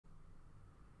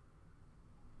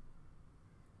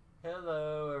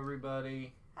Hello,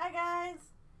 everybody. Hi, guys.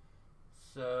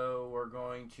 So, we're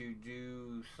going to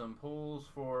do some pulls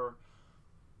for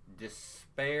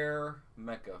Despair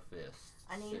Mecha Fist.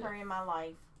 I need her in my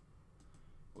life.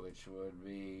 Which would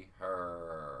be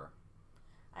her.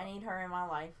 I need her in my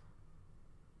life.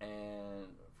 And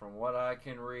from what I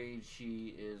can read,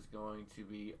 she is going to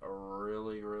be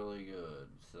really, really good.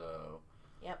 So,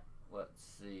 yep. Let's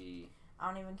see. I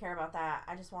don't even care about that.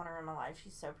 I just want her in my life.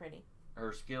 She's so pretty.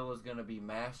 Her skill is going to be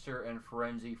Master and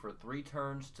Frenzy for 3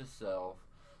 turns to self,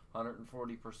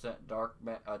 140% dark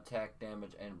attack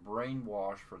damage, and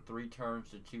Brainwash for 3 turns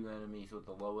to 2 enemies with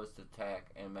the lowest attack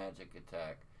and magic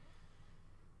attack,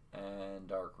 and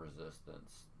Dark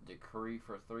Resistance. Decree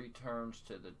for 3 turns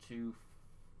to the 2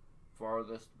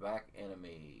 farthest back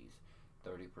enemies,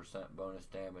 30% bonus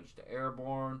damage to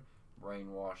Airborne.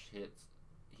 Brainwash hits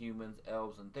humans,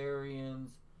 elves, and Therians.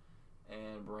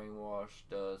 And Brainwash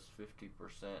does 50%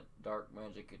 dark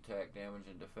magic attack damage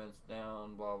and defense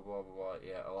down, blah, blah, blah, blah.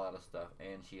 Yeah, a lot of stuff.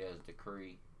 And she has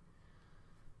Decree.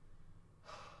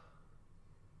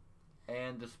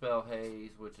 And Dispel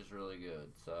Haze, which is really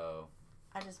good. So,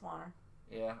 I just want her.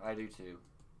 Yeah, I do too.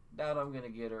 Doubt I'm going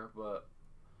to get her, but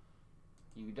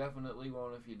you definitely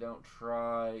won't if you don't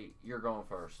try. You're going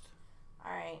first.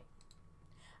 Alright.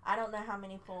 I don't know how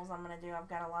many pulls I'm going to do. I've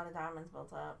got a lot of diamonds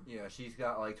built up. Yeah, she's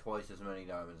got like twice as many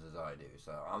diamonds as I do.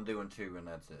 So I'm doing 2 and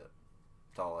that's it.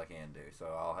 That's all I can do. So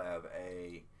I'll have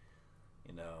a,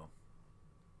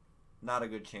 not a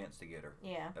good chance to get her.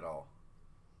 Yeah. At all.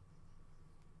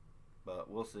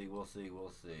 But we'll see, we'll see,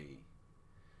 we'll see.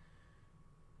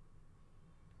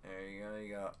 There you go.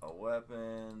 You got a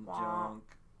weapon, junk.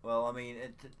 Well, I mean,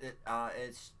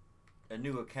 it's a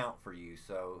new account for you,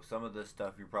 so some of this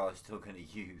stuff you're probably still going to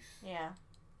use. Yeah.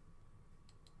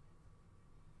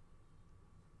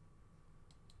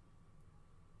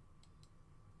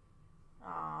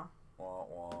 Aw. Womp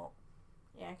womp.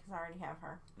 Yeah, because I already have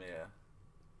her. Yeah.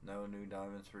 No new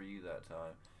diamonds for you that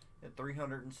time. At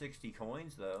 360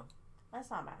 coins, though. That's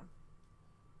not bad.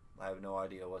 I have no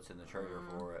idea what's in the trader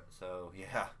for it. So,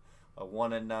 yeah. A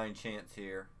 1 in 9 chance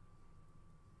here.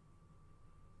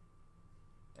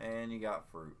 And you got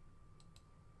fruit.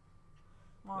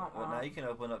 Womp, Well, womp. now you can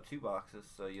open up 2 boxes,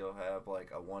 so you'll have like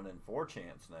a 1 in 4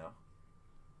 chance now.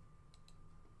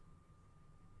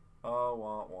 Oh,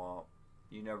 womp womp.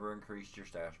 You never increased your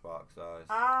stash box size.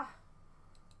 Ah.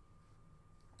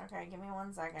 Okay, give me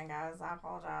 1 second, guys. I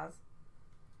apologize.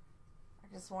 I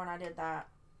just sworn I did that.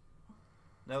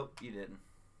 Nope, you didn't.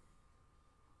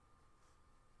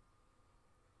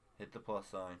 Hit the plus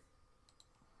sign.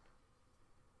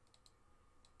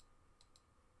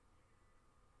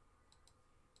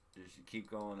 Just keep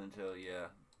going until,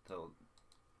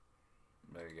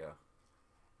 there you go.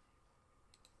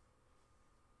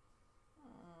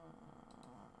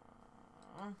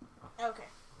 Okay.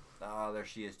 Ah, there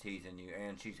she is teasing you,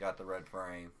 and she's got the red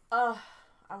frame. Oh,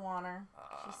 I want her.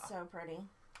 She's so pretty.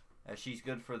 She's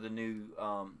good for the new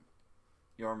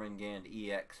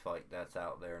Jormungand EX fight that's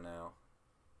out there now.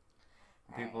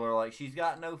 People are like, she's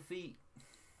got no feet.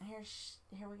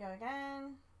 Here we go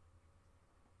again.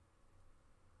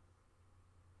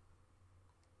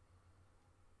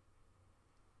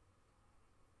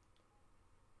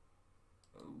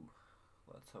 Ooh,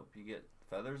 let's hope you get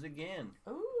feathers again.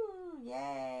 Ooh,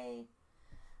 yay.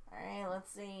 Alright,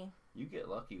 let's see. You get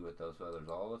lucky with those feathers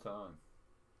all the time.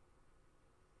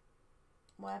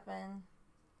 Weapon.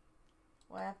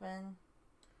 Weapon.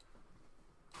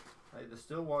 Hey, the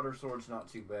Stillwater sword's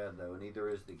not too bad, though. Neither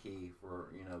is the key for,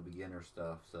 beginner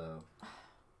stuff, so.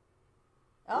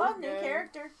 Oh, new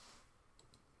character.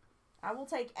 I will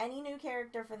take any new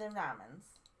character for them diamonds.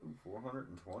 Ooh,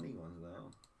 420 ones now.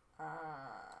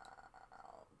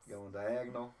 Going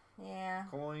diagonal. Yeah.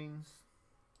 Coins.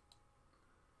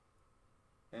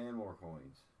 And more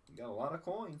coins. You got a lot of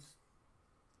coins.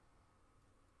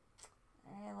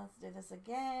 Alright, let's do this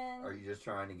again. Are you just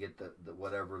trying to get the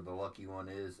whatever the lucky one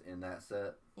is in that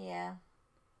set? Yeah.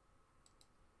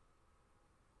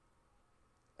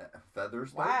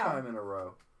 Feathers, wow. Third time in a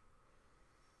row.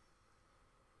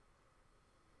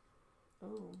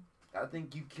 Ooh. I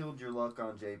think you killed your luck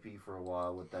on JP for a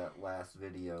while with that last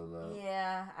video, though.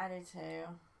 Yeah, I do too.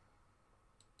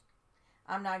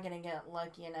 I'm not going to get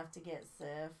lucky enough to get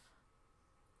Sif.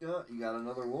 Yeah, you got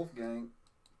another Wolfgang.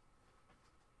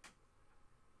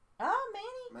 Oh,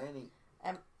 Manny.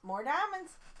 And more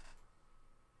diamonds.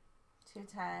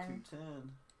 210.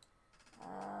 210.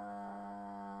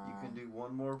 You can do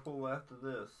one more pull after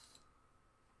this.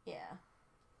 Yeah.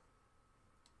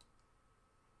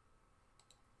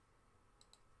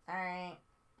 Alright.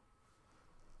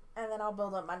 And then Then I'll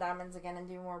build up my diamonds again and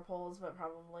do more pulls, but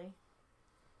probably.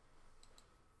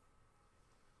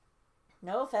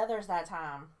 No feathers that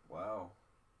time. Wow.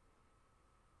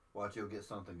 Watch, you'll get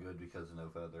something good because of no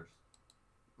feathers.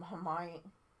 I might.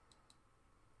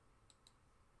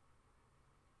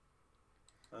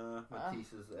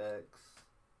 Matisse's X.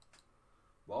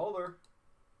 Baller.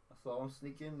 I saw him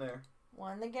sneak in there.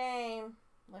 Won the game.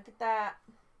 Look at that.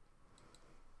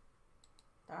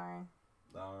 Darn.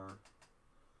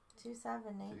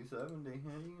 270. 270.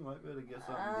 Yeah, you might be able to get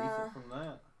something decent from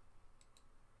that.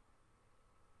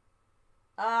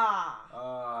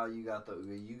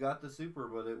 You got the super,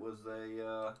 but it was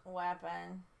a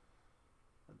weapon.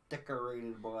 A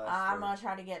decorated blaster. I'm gonna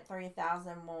try to get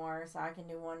 3,000 more, so I can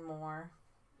do one more.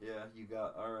 Yeah, you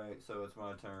got. All right, so it's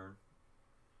my turn.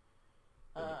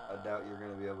 I doubt you're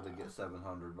gonna be able to get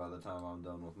 700 by the time I'm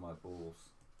done with my pulls.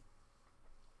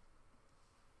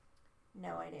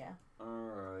 No idea. All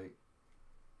right.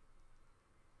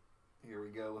 Here we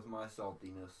go with my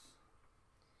saltiness.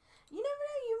 You never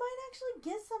know. You might actually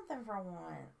get something for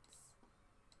once.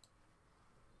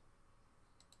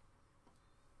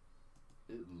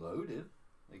 It loaded.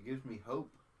 It gives me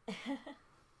hope.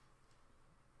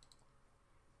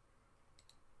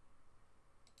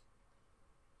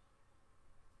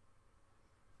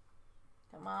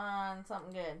 Come on,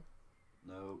 something good.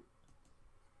 Nope.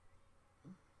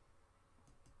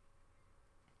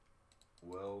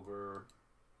 Welver.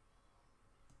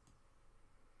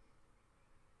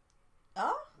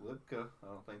 Oh? Lipka. I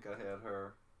don't think I had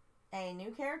her. Hey, new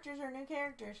characters are new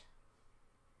characters.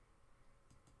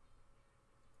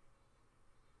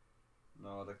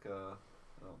 Nautica.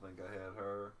 I don't think I had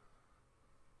her.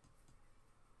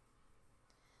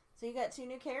 So you got 2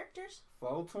 new characters?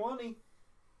 420.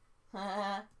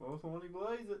 420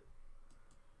 blaze it.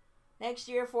 Next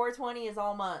year, 420 is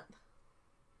all month.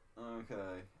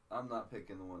 Okay. I'm not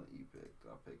picking the one that you picked.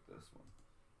 I'll pick this one.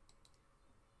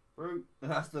 Fruit.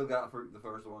 I still got fruit the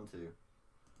first one too.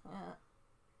 Yeah.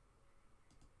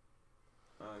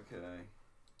 Okay.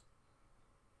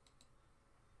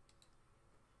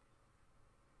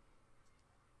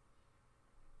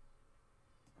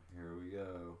 Here we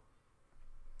go.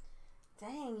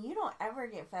 Dang, you don't ever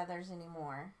get feathers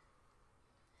anymore.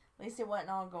 At least it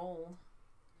wasn't all gold.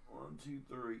 1, 2,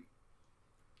 3.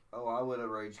 Oh, I would have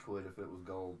rage quit if it was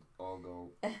gold. All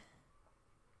gold. I'd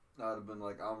have been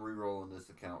like, I'm re-rolling this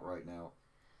account right now.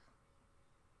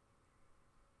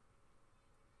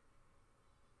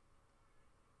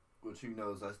 Which, who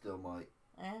knows, I still might.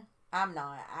 I'm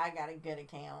not. I got a good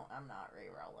account. I'm not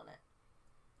re-rolling it.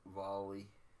 Volley.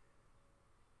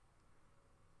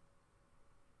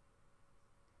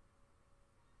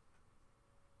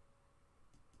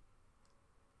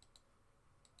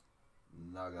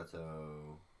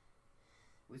 Nagato.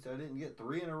 At least I didn't get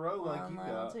 3 in a row like you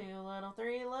got. 1 little, 2 little,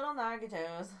 3 little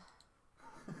Nagatos.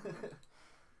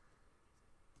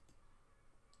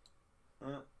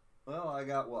 Well, I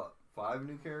got what? 5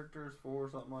 new characters?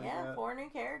 4, something like that? Yeah, 4 new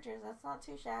characters. That's not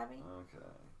too shabby. Okay.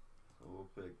 So we'll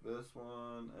pick this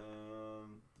one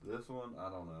and this one. I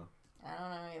don't know. I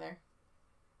don't know either.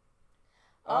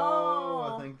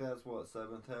 Oh, I think that's what?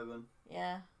 7th Heaven?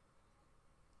 Yeah.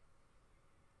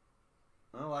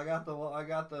 Oh, I got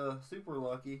the super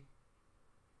lucky.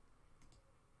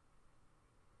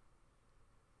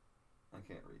 I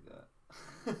can't read that.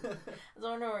 I was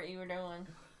wondering what you were doing.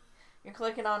 You're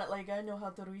clicking on it like, I know how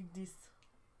to read this.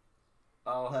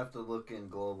 I'll have to look in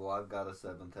global. I've got a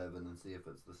 7th Heaven and see if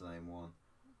it's the same one.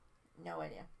 No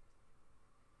idea.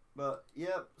 But,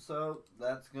 yep, so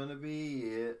that's going to be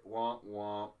it. Womp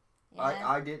womp. Yeah.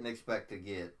 I didn't expect to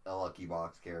get a Lucky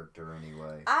Box character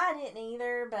anyway. I didn't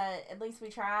either, but at least we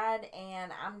tried,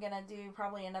 and I'm going to do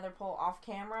probably another pull off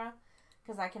camera,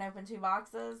 because I can open 2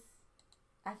 boxes.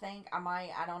 I think I might.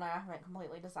 I don't know. I haven't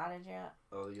completely decided yet.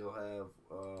 Oh, you'll have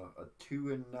a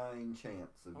 2 in 9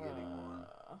 chance of getting one.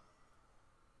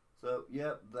 So,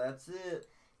 yep, that's it.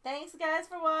 Thanks, guys,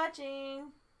 for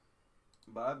watching.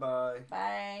 Bye-bye.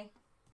 Bye.